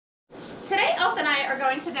and I are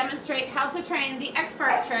going to demonstrate how to train the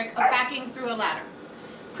expert trick of backing through a ladder.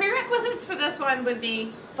 Prerequisites for this one would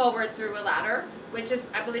be forward through a ladder, which is,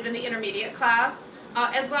 I believe, in the intermediate class,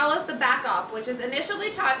 as well as the back up, which is initially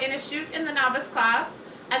taught in a chute in the novice class,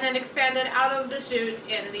 and then expanded out of the chute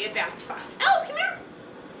in the advanced class. Elf, come here!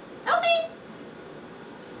 Elfie!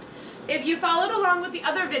 If you followed along with the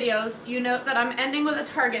other videos, you note that I'm ending with a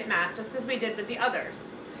target mat, just as we did with the others.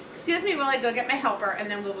 Excuse me while I go get my helper, and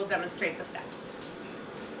then we will demonstrate the steps.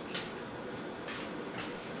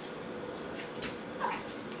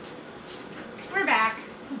 We're back.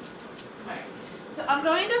 All right. So I'm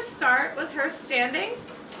going to start with her standing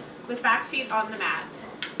with back feet on the mat.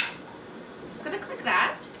 I'm just going to click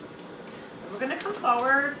that. We're going to come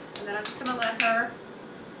forward, and then I'm just going to let her,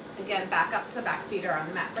 again, back up so back feet are on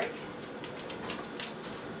the mat break.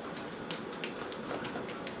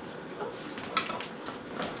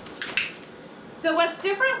 So what's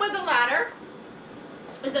different with the ladder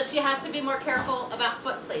is that she has to be more careful about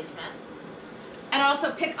foot placement and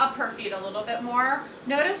also pick up her feet a little bit more.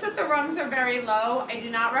 Notice that the rungs are very low. I do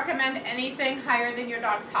not recommend anything higher than your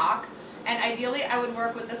dog's hock, and ideally I would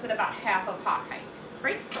work with this at about half of hock height.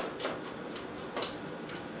 Right?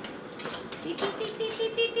 Beep, beep, beep, beep,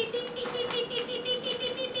 beep, beep, beep, beep, beep, beep, beep, beep, beep, beep,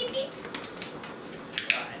 beep, beep, beep, beep.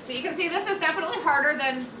 So you can see this is definitely harder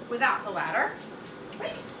than without the ladder.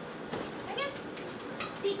 Right?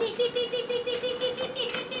 Beep, beep, beep, beep, beep, beep, beep, beep, beep, beep,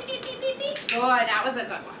 beep, beep, beep, beep, beep, beep. Good, that was a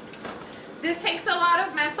good one. This takes a lot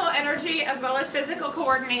of mental energy as well as physical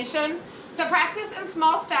coordination. So practice in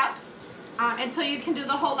small steps until you can do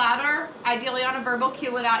the whole ladder, ideally on a verbal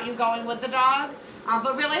cue without you going with the dog.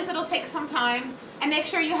 But realize it'll take some time, and make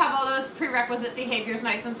sure you have all those prerequisite behaviors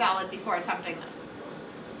nice and solid before attempting this.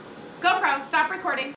 GoPro, stop recording.